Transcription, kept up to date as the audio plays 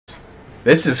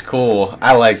This is cool.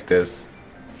 I like this.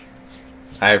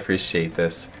 I appreciate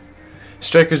this.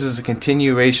 Strikers is a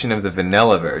continuation of the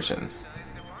vanilla version.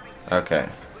 Okay.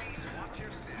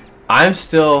 I'm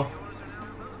still...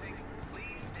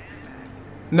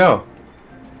 No.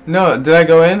 No, did I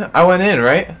go in? I went in,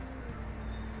 right?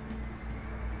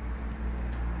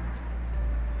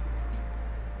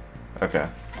 Okay.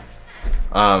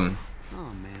 Oh man.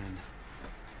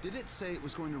 Did it say it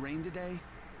was going to rain today?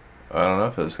 I don't know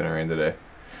if it was going to rain today.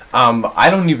 I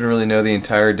don't even really know the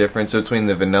entire difference between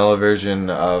the vanilla version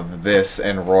of this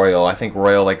and Royal. I think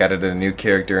Royal like added a new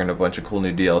character and a bunch of cool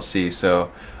new DLC.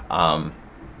 So, I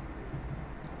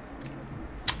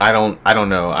don't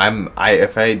know.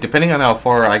 Depending on how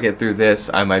far I get through this,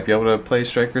 I might be able to play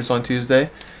Strikers on Tuesday.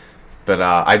 But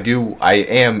I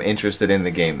am interested in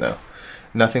the game though.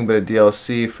 Nothing but a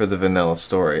DLC for the vanilla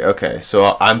story. Okay,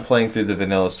 so I'm playing through the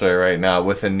vanilla story right now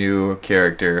with a new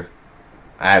character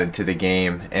added to the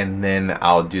game, and then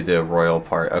I'll do the Royal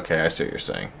part. Okay, I see what you're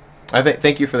saying.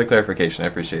 Thank you for the clarification. I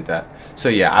appreciate that. So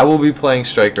yeah, I will be playing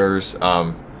Strikers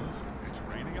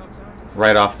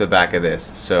right off the back of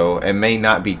this. So it may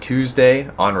not be Tuesday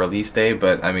on release day,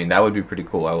 but I mean that would be pretty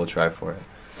cool. I will try for it.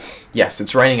 Yes,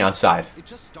 it's raining outside. It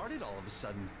just started all of a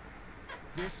sudden.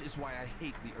 This is why I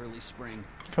hate the early spring.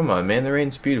 Come on, man. The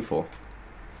rain's beautiful.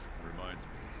 Reminds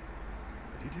me.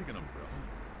 Did he take an umbrella?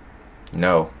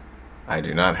 No, I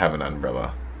do not have an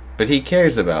umbrella. But he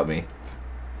cares about me.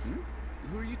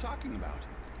 Who are you talking about?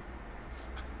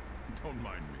 Don't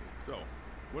mind me. So,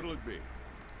 what'll it be?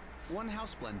 One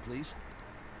house blend, please.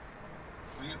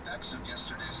 The effects of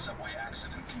yesterday's subway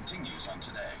accident continues on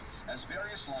today, as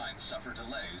various lines suffer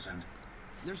delays and...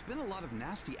 There's been a lot of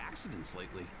nasty accidents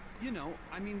lately. You know,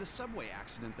 I mean the subway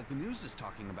accident that the news is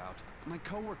talking about. My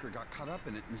coworker got caught up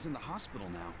in it and is in the hospital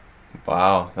now.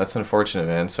 Wow, that's unfortunate,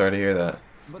 man. Sorry to hear that.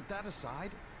 But that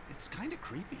aside, it's kind of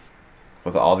creepy.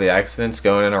 With all the accidents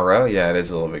going in a row, yeah, it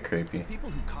is a little bit creepy. People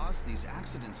who caused these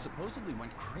accidents supposedly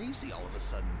went crazy all of a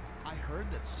sudden. I heard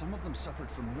that some of them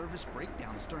suffered from nervous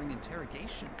breakdowns during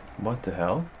interrogation. What the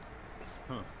hell?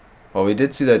 Huh. Well, we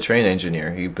did see that train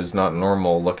engineer. He was not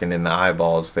normal looking in the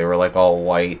eyeballs. They were like all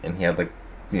white, and he had like,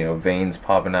 you know, veins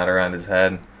popping out around his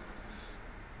head.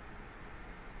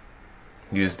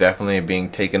 He was definitely being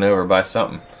taken over by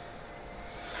something.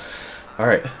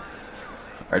 Alright.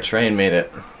 Our train made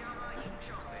it.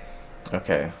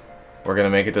 Okay. We're gonna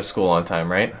make it to school on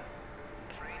time, right?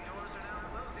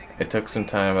 It took some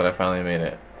time, but I finally made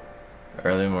it.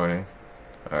 Early morning.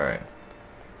 Alright.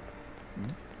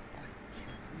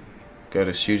 Go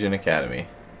to Shujin Academy.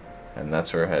 And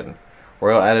that's where we're heading.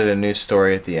 Royal added a new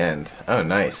story at the end. Oh,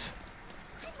 nice.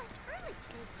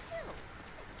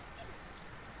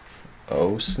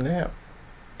 Oh, snap.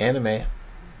 Anime.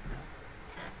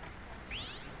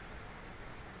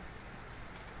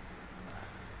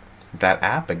 That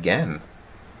app again.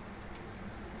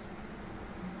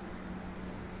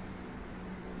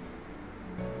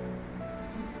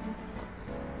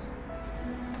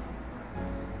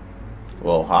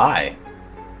 Well, hi.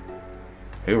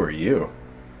 Who are you?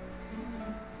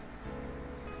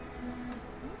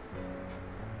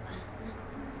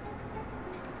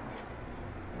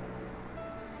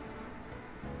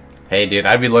 Hey, dude,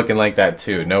 I'd be looking like that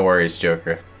too. No worries,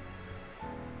 Joker.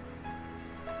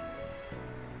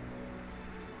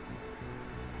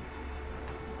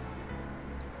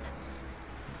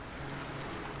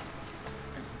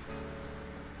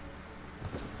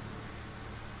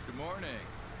 Good morning.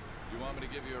 You want me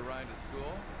to give you a ride to school?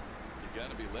 You're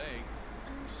gonna be late.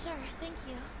 Sure, thank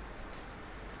you.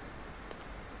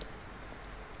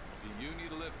 Do you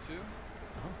need a lift too?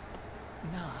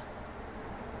 No.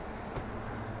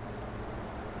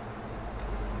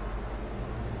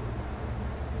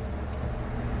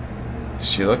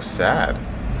 She looks sad.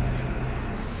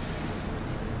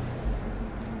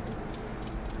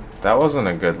 That wasn't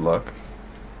a good look.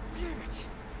 Damn it.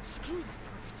 Screw that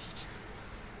pervy teacher.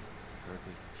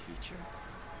 Pervy teacher?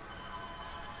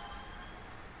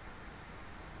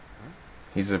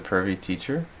 He's a pervy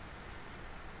teacher?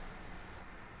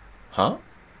 Huh?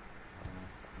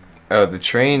 Oh, the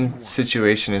train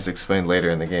situation is explained later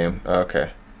in the game.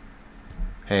 Okay.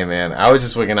 Hey, man. I was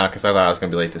just wigging out because I thought I was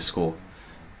going to be late to school.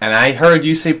 And I heard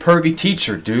you say pervy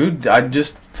teacher, dude. I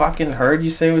just fucking heard you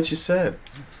say what you said.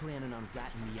 You planning on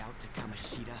ratting me out to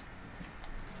Kamoshida?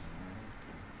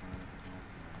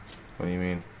 What do you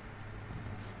mean?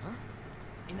 Huh?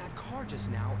 In that car just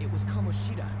now, it was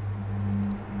Kamoshida.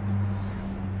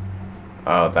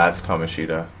 Oh, that's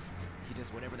Kamoshida. He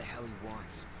does whatever the hell he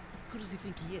wants. Who does he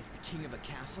think he is, the king of a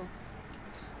castle?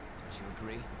 Don't you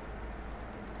agree?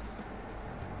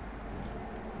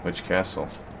 Which castle?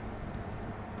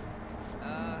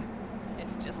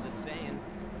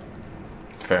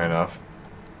 Fair enough.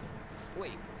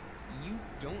 Wait, you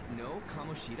don't know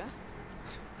Kamoshida?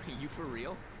 Are you for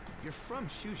real? You're from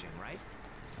Shujin, right?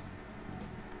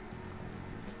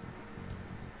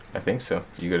 I think so.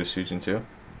 You go to Sujin too?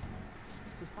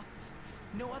 What?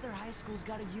 No other high school's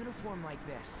got a uniform like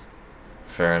this.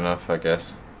 Fair enough, I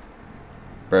guess.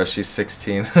 Bro, she's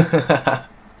 16.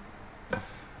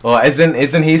 Well,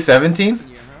 isn't he 17? Year,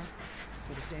 huh?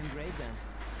 We're the same grade then.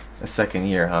 The second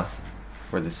year, huh?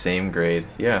 We're the same grade.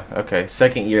 Yeah, okay.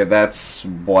 Second year, that's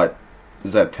what?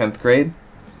 Is that 10th grade?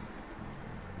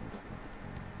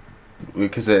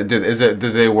 Because do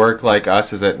they work like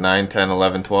us? Is it 9, 10,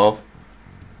 11, 12?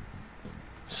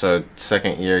 So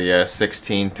second year, yeah,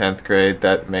 16, 10th grade.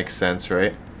 That makes sense,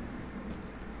 right?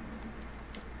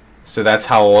 So that's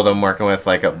how old I'm working with.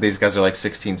 Like, these guys are like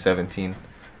 16, 17.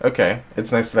 Okay,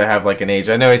 it's nice that I have like an age.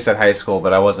 I know he said high school,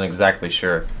 but I wasn't exactly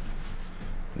sure.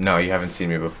 No, you haven't seen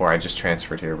me before. I just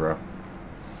transferred here, bro.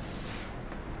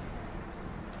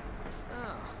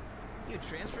 Oh, you a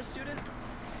transfer student?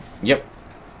 Yep.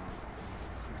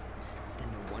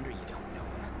 Then no wonder you don't know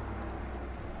him.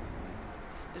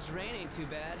 This rain ain't too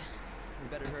bad.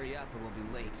 We better hurry up or we'll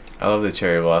be late. I love the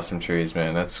cherry blossom trees,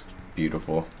 man. That's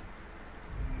beautiful.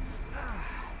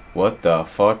 What the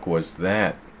fuck was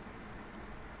that?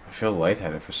 I feel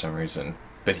lightheaded for some reason.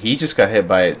 But he just got hit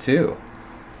by it too.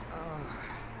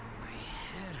 My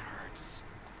head hurts.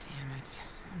 Damn it.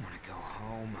 I want to go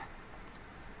home.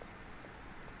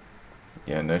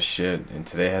 Yeah, no shit. And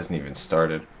today hasn't even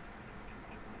started.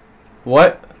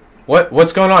 What?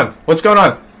 What's going on? What's going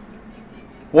on?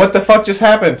 What the fuck just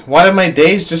happened? Why did my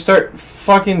days just start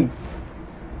fucking...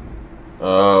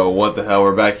 Oh, what the hell?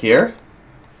 We're back here?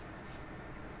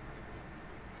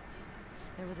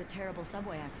 There was a terrible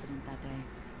subway accident that day.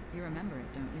 You remember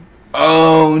it, don't you?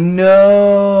 Oh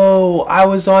no! I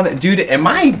was on it. Dude, am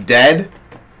I dead?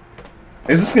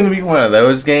 Is this gonna be one of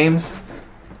those games?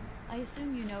 I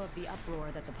assume you know of the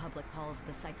uproar that the public calls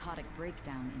the psychotic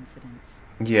breakdown incidents.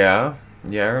 Yeah.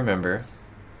 Yeah, I remember.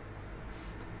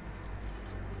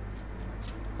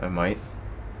 I might.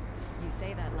 You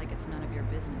say that like it's none of your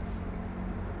business.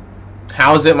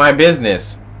 How's it my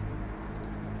business?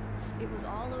 It was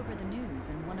all over the news,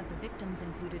 and one of the victims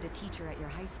included a teacher at your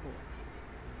high school.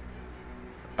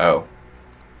 Oh.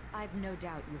 I've no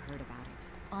doubt you heard about it.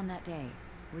 On that day,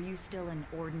 were you still an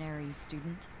ordinary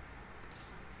student?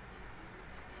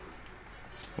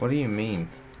 What do you mean?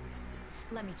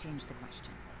 Let me change the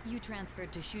question. You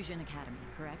transferred to Shujin Academy,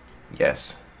 correct?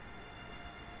 Yes.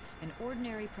 An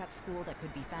ordinary prep school that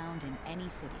could be found in any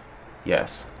city.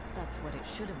 Yes. That's what it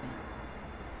should have been.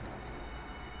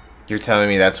 You're telling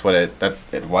me that's what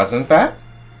it wasn't that?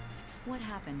 What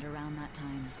happened around that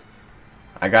time?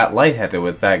 I got lightheaded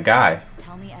with that guy.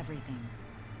 Tell me everything,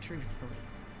 truthfully.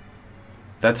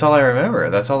 That's all I remember.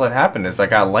 That's all that happened is I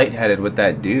got lightheaded with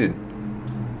that dude.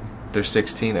 They're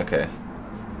 16, okay.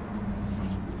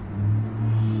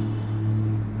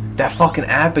 That fucking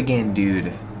app again,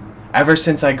 dude. Ever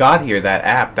since I got here, that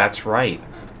app, that's right.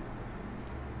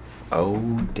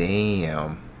 Oh,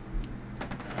 damn.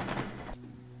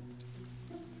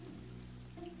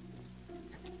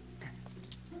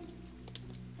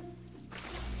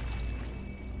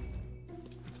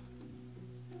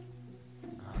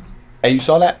 Hey, you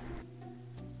saw that?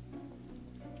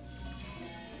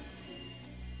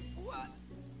 What?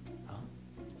 Huh?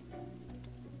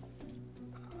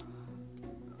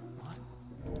 What?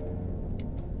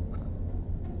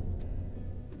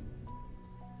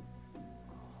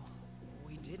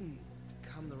 We didn't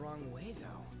come the wrong way,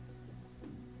 though.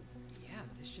 Yeah,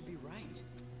 this should be right.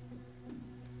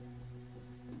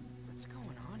 What's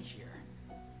going on here?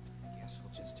 Guess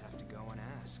we'll just have to go and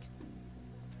ask.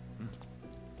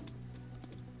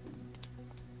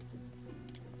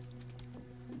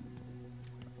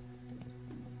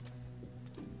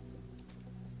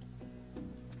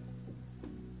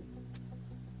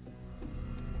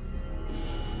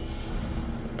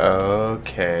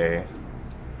 Okay.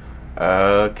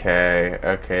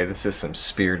 Okay, this is some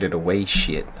Spirited Away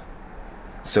shit.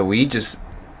 So we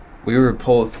were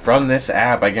pulled from this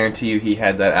app. I guarantee you he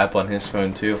had that app on his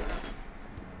phone too.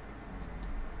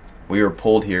 We were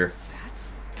pulled here.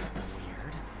 That's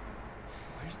weird.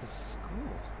 Where's the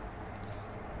school?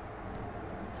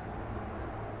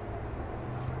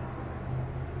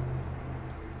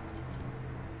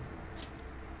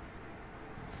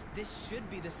 This should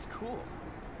be the school,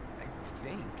 I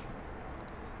think.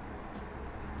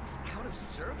 Out of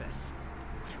service?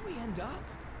 Where did we end up?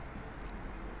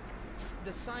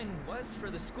 The sign was for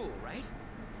the school, right?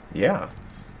 Yeah.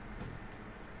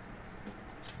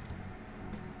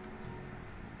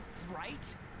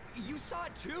 Right? You saw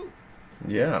it too.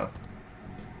 Yeah.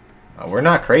 We're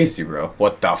not crazy, bro.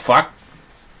 What the fuck?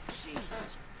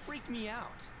 Jeez, freak me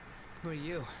out. Who are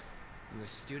you? You a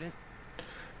student?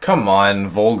 Come on,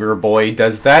 vulgar boy.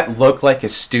 Does that look like a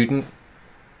student?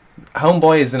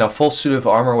 Homeboy is in a full suit of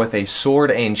armor with a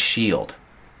sword and shield.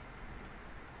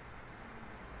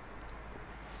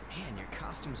 Man, your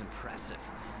costume's impressive.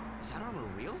 Is that armor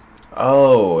real?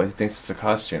 Oh, he thinks it's a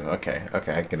costume. Okay,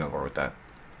 okay, I can get on board with that.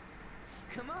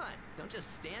 Come on, don't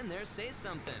just stand there, say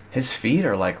something. His feet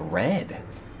are like red.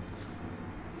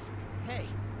 Hey,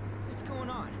 what's going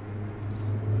on?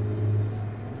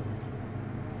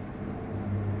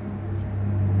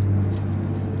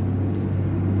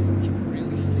 You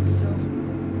really think so?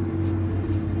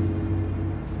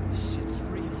 This shit's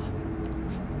real.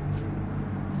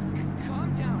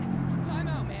 Calm down. It's time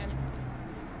out, man.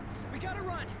 We gotta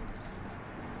run.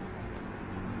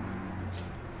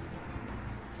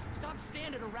 Stop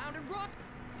standing around and run.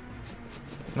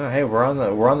 No, hey, we're on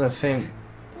the same.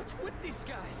 What's with these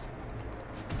guys?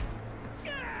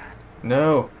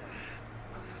 No.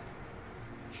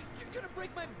 You're gonna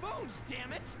break my bones,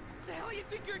 damn it! The hell you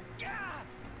think you're?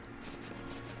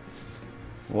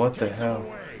 What the hell?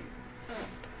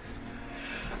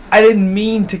 I didn't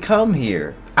mean to come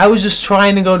here. I was just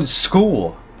trying to go to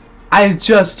school. I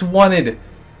just wanted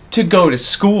to go to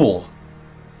school.